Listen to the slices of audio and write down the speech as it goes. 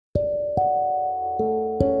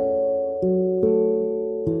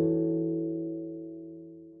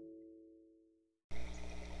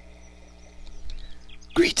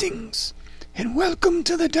Greetings, and welcome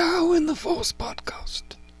to the Tao in the Force podcast.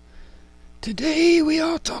 Today we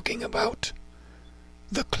are talking about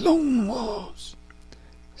The Clone Wars,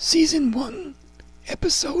 Season 1,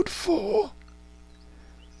 Episode 4,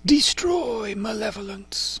 Destroy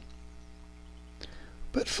Malevolence.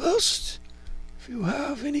 But first, if you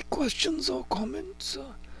have any questions or comments,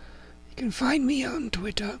 you can find me on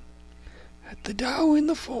Twitter at the Tao in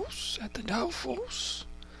the Force, at the Tao Force,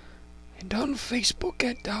 and on Facebook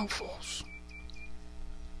at Tao Force.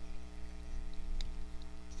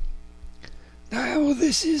 Now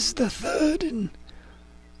this is the third and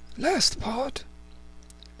last part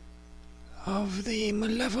of the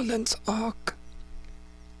Malevolence arc.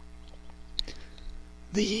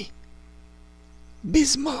 The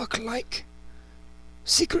Bismarck-like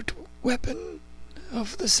secret weapon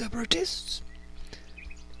of the Separatists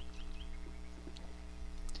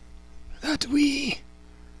that we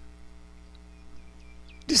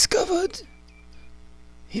discovered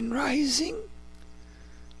in Rising,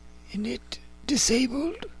 and it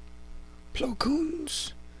disabled Plo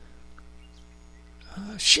Koon's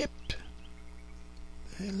ship,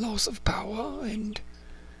 the loss of power, and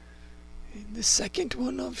in the second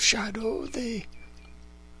one of Shadow they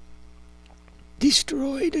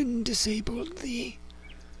destroyed and disabled the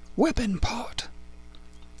weapon part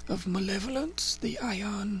of Malevolence, the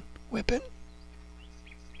ion weapon.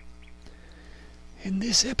 And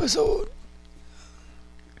this episode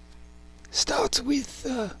starts with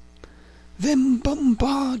them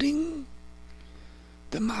bombarding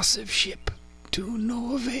the massive ship to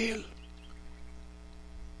no avail.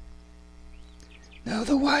 Now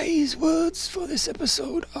the wise words for this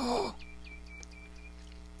episode are: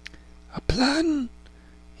 a plan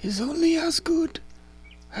is only as good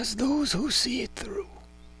as those who see it through.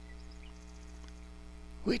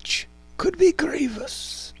 Which could be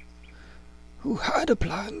Grievous, who had a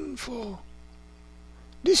plan for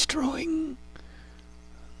destroying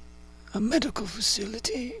a medical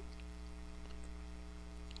facility,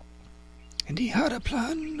 and he had a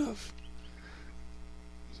plan of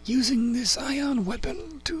using this ion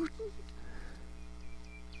weapon to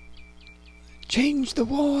change the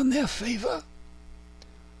war in their favor.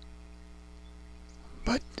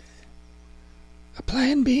 But a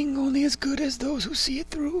plan being only as good as those who see it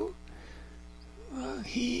through,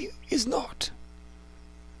 he is not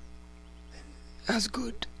as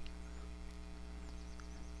good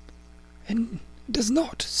and does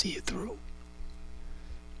not see it through.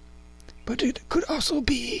 But it could also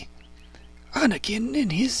be Anakin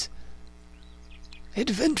and his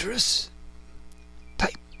adventurous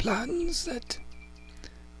type plans that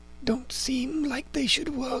don't seem like they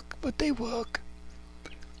should work, but they work.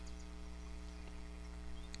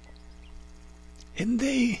 And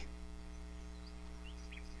they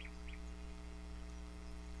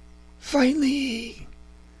finally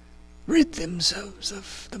rid themselves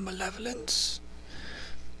of the Malevolence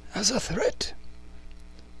as a threat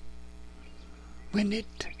when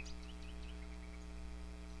it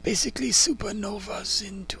basically supernovas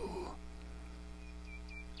into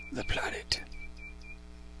the planet.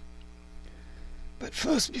 But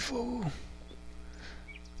first, before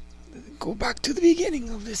we go back to the beginning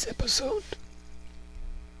of this episode,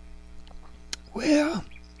 where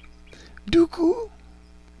Dooku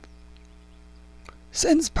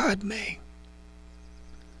sends Padme,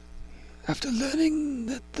 after learning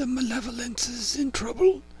that the Malevolence is in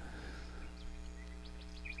trouble,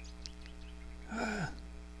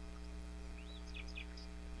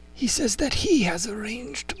 he says that he has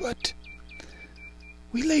arranged, but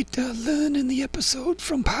we later learn in the episode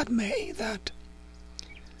from Padme that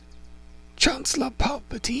Chancellor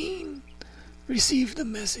Palpatine received the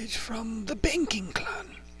message from the banking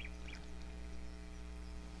clan.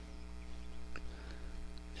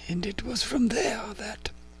 And it was from there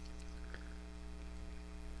that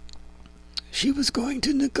she was going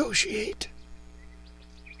to negotiate,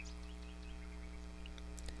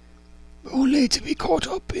 only to be caught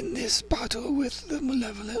up in this battle with the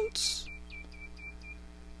Malevolence.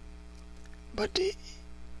 But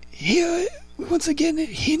here, once again, it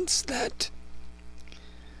hints that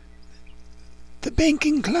the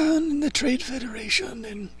banking clan and the Trade Federation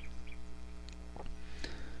and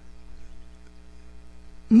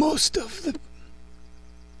most of the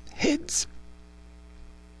heads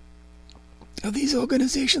of these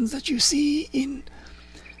organizations that you see in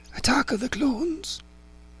Attack of the Clones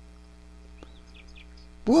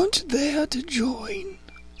weren't there to join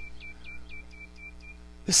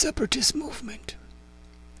the separatist movement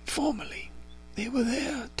formally. They were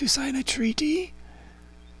there to sign a treaty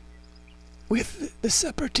with the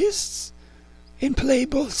separatists and play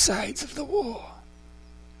both sides of the war.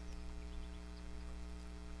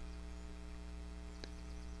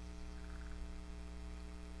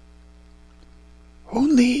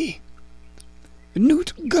 only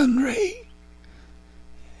Newt Gunray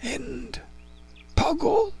and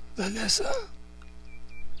Poggle the Lesser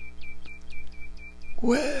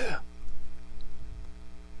were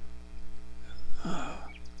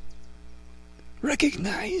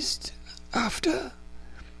recognized after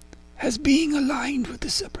as being aligned with the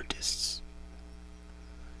Separatists,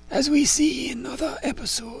 as we see in other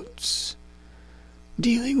episodes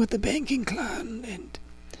dealing with the banking clan and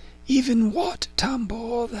even Wat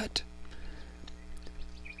Tambor, that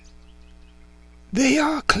they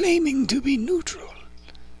are claiming to be neutral.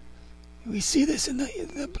 We see this in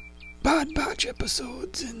the Bad Batch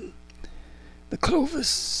episodes and the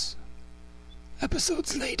Clovis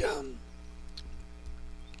episodes later,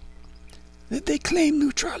 that they claim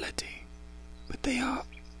neutrality, but they are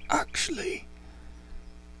actually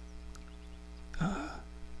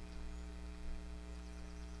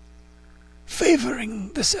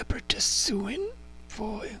favoring the Separatists to win,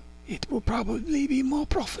 for it will probably be more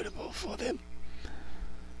profitable for them.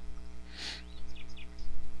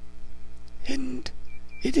 And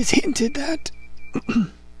it is hinted that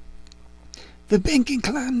the banking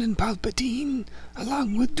clan and Palpatine,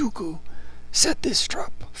 along with Dooku, set this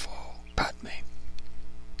trap for Padme.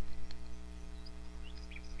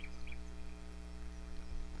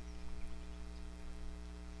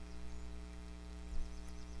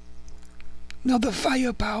 Now the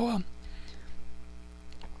firepower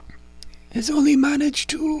has only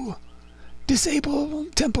managed to disable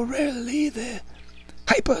temporarily the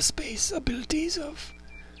hyperspace abilities of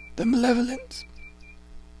the malevolence.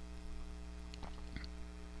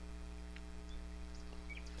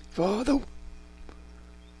 For the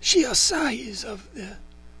sheer size of the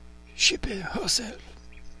ship herself.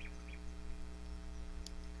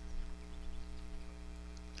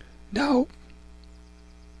 Now,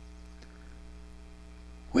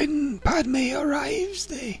 when Padme arrives,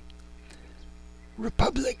 the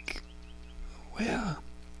Republic, where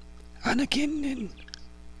Anakin and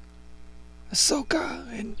Ahsoka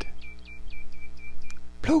and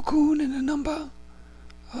Plo Koon and a number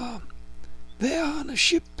are there on a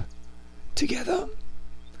ship together,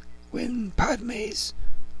 when Padme's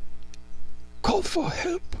called for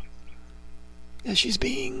help as she's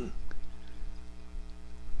being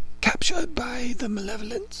captured by the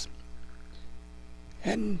malevolence,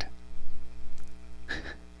 and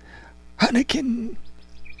Anakin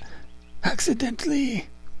accidentally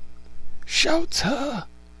shouts her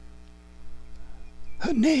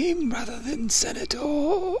name rather than Senator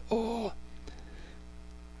or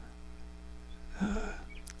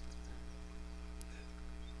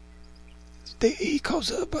he calls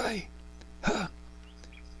her by her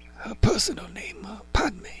personal name,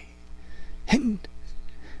 Padme, and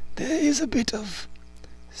there is a bit of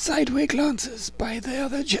sideway glances by the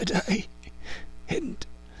other Jedi and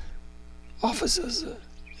officers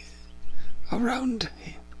around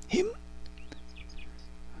him.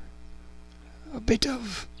 A bit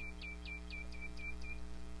of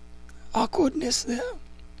awkwardness there.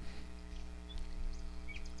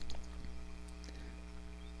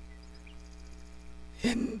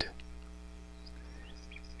 And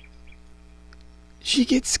she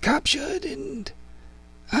gets captured, and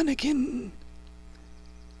Anakin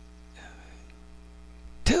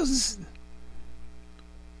tells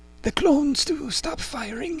the clones to stop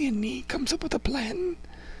firing, and he comes up with a plan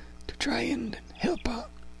to try and help her.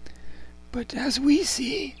 But as we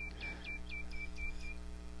see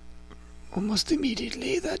almost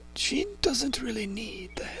immediately, that she doesn't really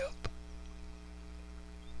need the help.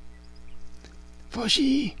 For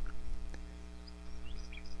she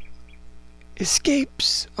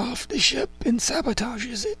escapes off the ship and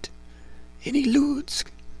sabotages it and eludes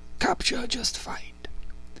capture just fine.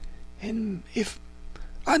 And if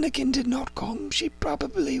Anakin did not come, she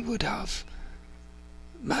probably would have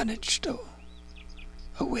managed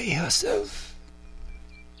away herself,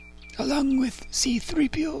 along with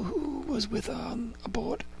C-3PO, who was with her on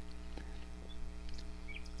aboard.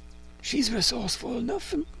 She's resourceful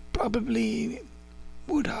enough and probably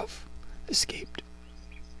would have escaped.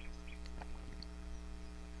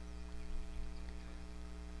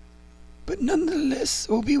 But nonetheless,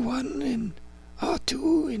 Obi-Wan and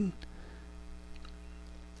R2 and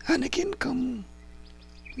Anakin come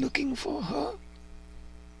looking for her.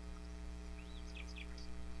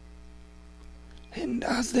 And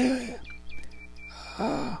as they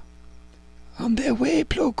are on their way,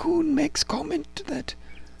 Plo Koon makes comment that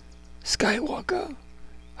Skywalker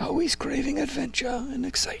always craving adventure and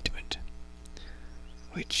excitement,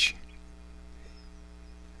 which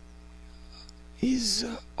is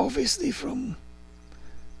obviously from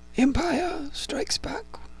Empire Strikes Back,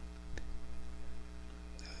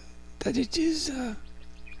 that it is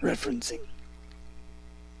referencing?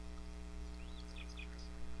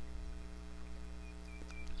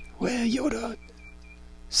 Where Yoda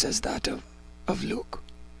says that of Luke,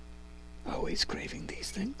 always craving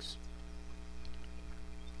these things.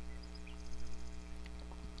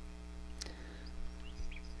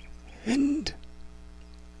 And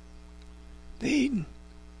they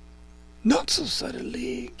not so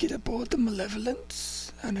subtly get aboard the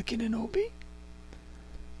malevolence, Anakin and Obi.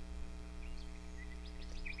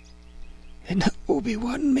 And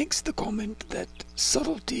Obi-Wan makes the comment that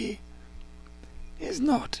subtlety is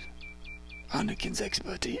not Anakin's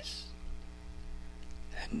expertise.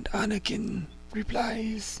 And Anakin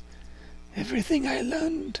replies, "Everything I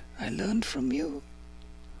learned from you."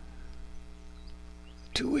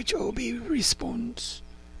 To which Obi responds,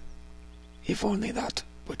 "If only that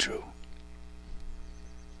were true."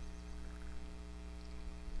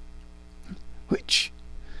 Which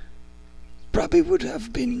probably would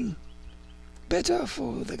have been better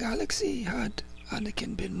for the galaxy had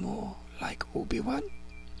Anakin been more like Obi-Wan.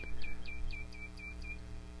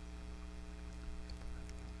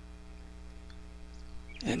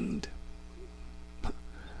 And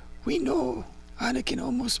we know Anakin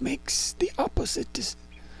almost makes the opposite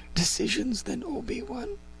decisions than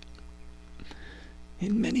Obi-Wan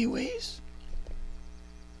in many ways.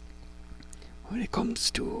 When it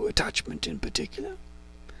comes to attachment in particular,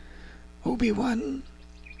 Obi-Wan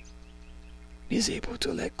is able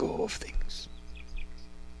to let go of things.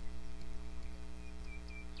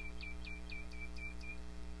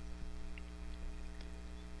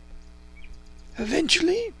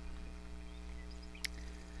 Eventually,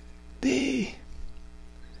 they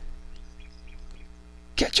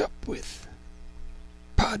catch up with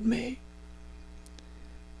Padme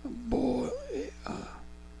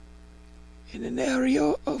in an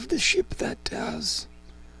area of the ship that has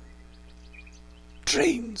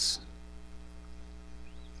trains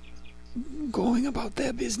going about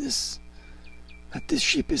their business. That this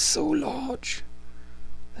ship is so large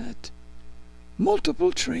that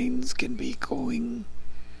multiple trains can be going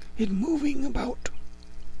and moving about.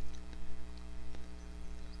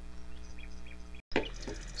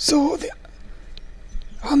 So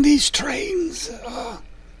on these trains,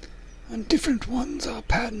 and different ones are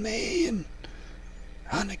Padme and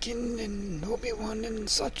Anakin and Obi-Wan and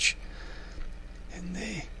such, and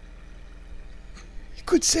you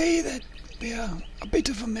could say that they are a bit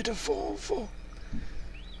of a metaphor for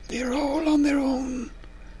they're all on their own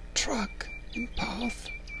track and path,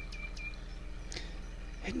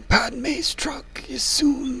 and Padme's track is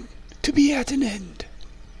soon to be at an end.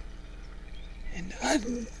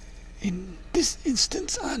 And in this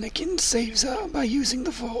instance, Anakin saves her by using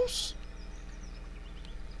the Force.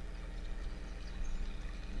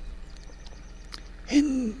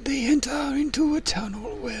 And they enter into a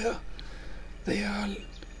tunnel where they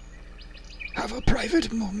have a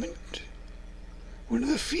private moment. One of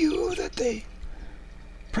the few that they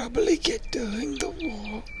probably get during the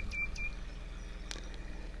war.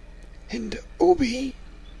 And Obi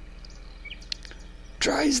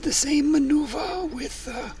tries the same maneuver with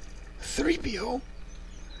 3PO,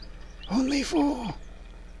 only for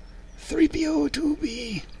 3PO to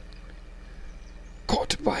be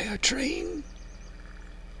caught by a train,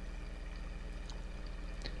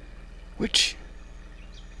 which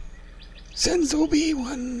sends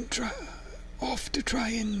Obi-Wan off to try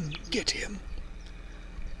and get him.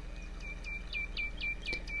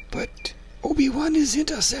 But Obi-Wan is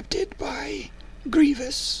intercepted by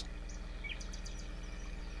Grievous,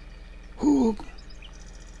 who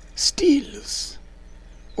steals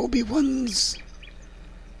Obi-Wan's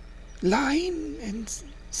line and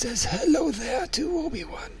says hello there to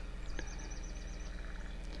Obi-Wan.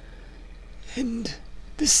 And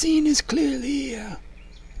the scene is clearly a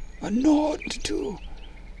nod to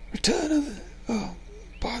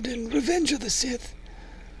Revenge of the Sith,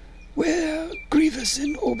 where Grievous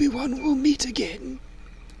and Obi-Wan will meet again.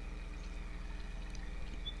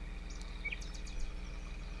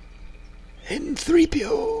 And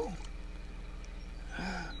 3PO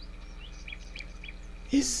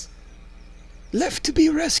is left to be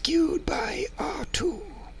rescued by R2,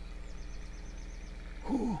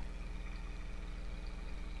 who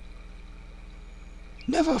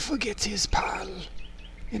never forgets his pal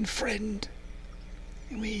and friend.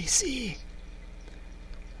 And we see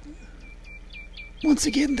once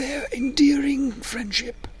again their endearing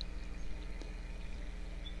friendship,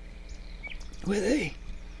 where they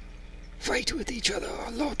fight with each other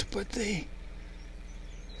a lot, but they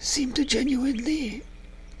seem to genuinely,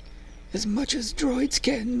 as much as droids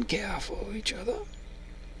can, care for each other.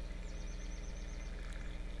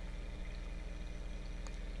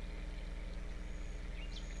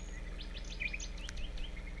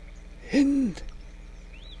 And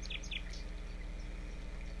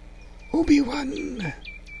Obi-Wan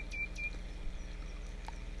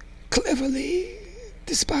cleverly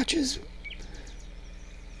dispatches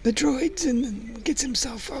the droids and gets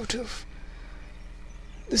himself out of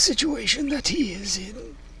the situation that he is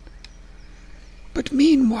in. But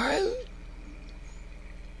meanwhile,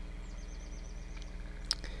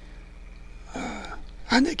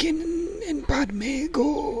 Anakin and Padme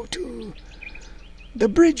go to the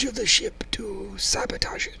bridge of the ship to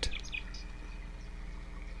sabotage it.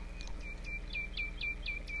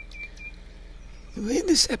 In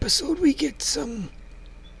this episode, we get some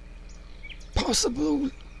possible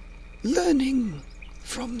learning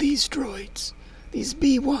from these droids, these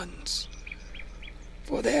B1s.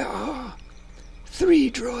 For there are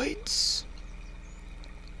 3 droids,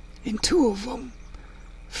 and 2 of them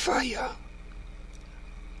fire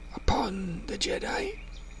upon the Jedi,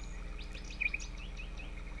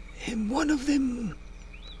 and one of them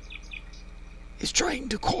is trying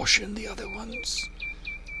to caution the other ones,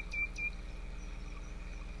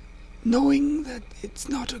 knowing that it's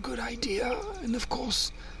not a good idea, and of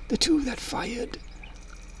course the 2 that fired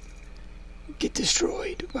get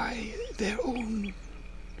destroyed by their own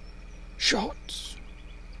shots.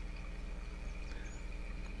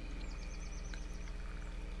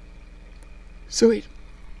 So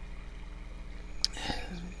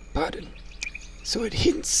it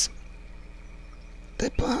hints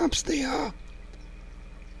that perhaps they are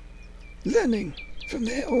learning from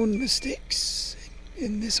their own mistakes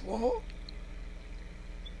in this war.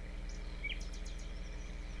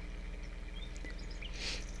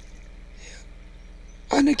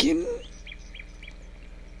 Anakin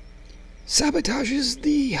sabotages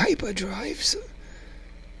the hyperdrive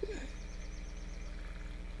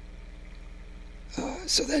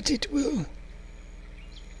so that it will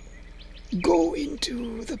go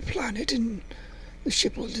into the planet and the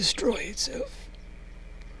ship will destroy itself.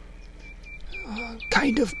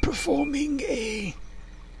 Kind of performing a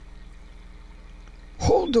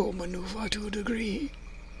holdo maneuver to a degree,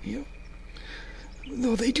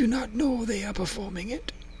 though they do not know they are performing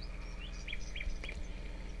it.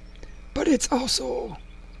 But it's also,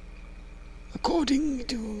 according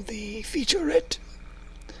to the featurette,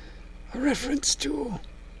 a reference to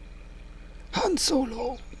Han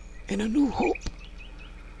Solo in A New Hope,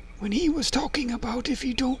 when he was talking about if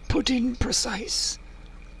you don't put in precise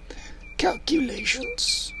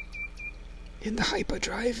calculations in the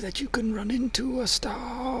hyperdrive, that you can run into a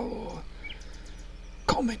star or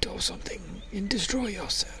comet or something and destroy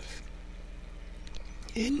yourself.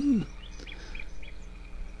 And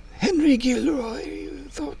Henry Gilroy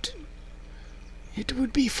thought it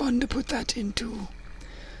would be fun to put that into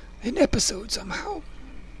an episode somehow.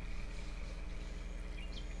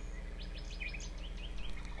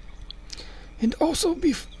 And also,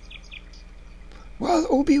 while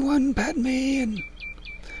Obi-Wan, Padme, and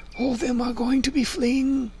all of them are going to be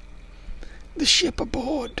fleeing the ship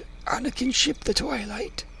aboard Anakin's ship, the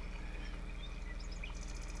Twilight,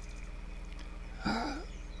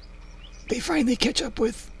 they finally catch up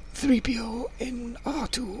with 3PO and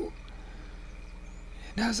R2.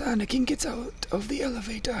 And as Anakin gets out of the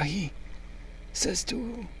elevator, he says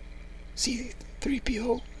to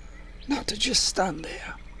C-3PO not to just stand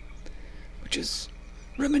there, which is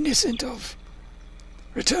reminiscent of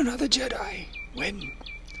Return of the Jedi, when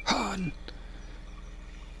Han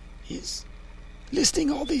is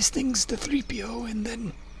listing all these things to 3PO and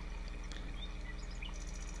then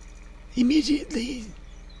immediately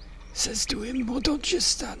says to him, well, don't just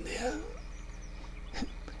stand there.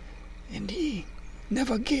 And he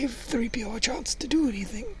never gave 3PO a chance to do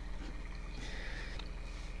anything.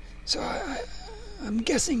 So I'm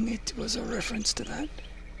guessing it was a reference to that.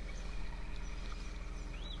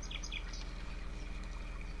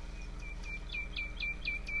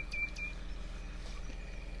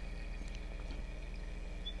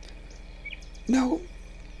 Now,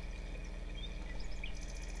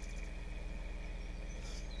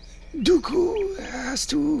 Dooku has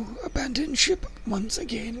to abandon ship once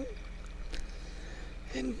again,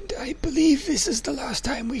 and I believe this is the last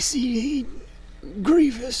time we see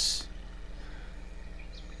Grievous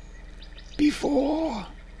before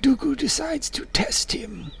Dooku decides to test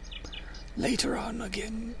him later on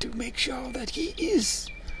again to make sure that he is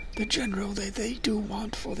the general that they do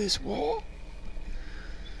want for this war.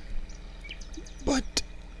 But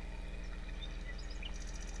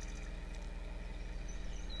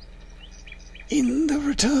in the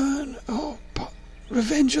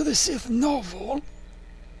Revenge of the Sith novel,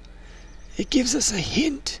 it gives us a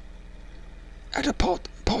hint at a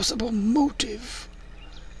possible motive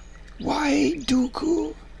why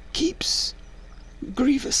Dooku keeps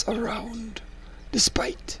Grievous around,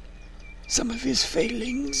 despite some of his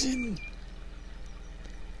failings in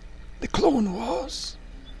the Clone Wars.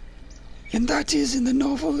 And that is, in the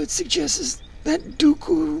novel, it suggests that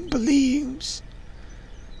Dooku believes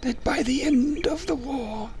that by the end of the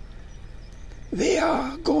war, they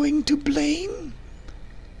are going to blame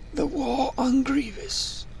the war on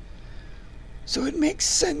Grievous. So it makes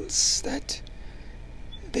sense that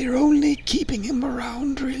they're only keeping him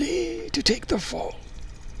around, really, to take the fall.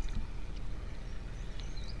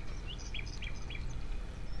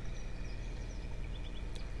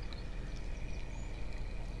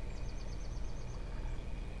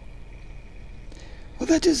 Well,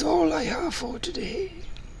 that is all I have for today,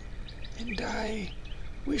 and I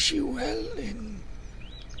wish you well and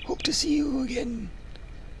hope to see you again.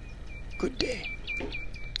 Good day.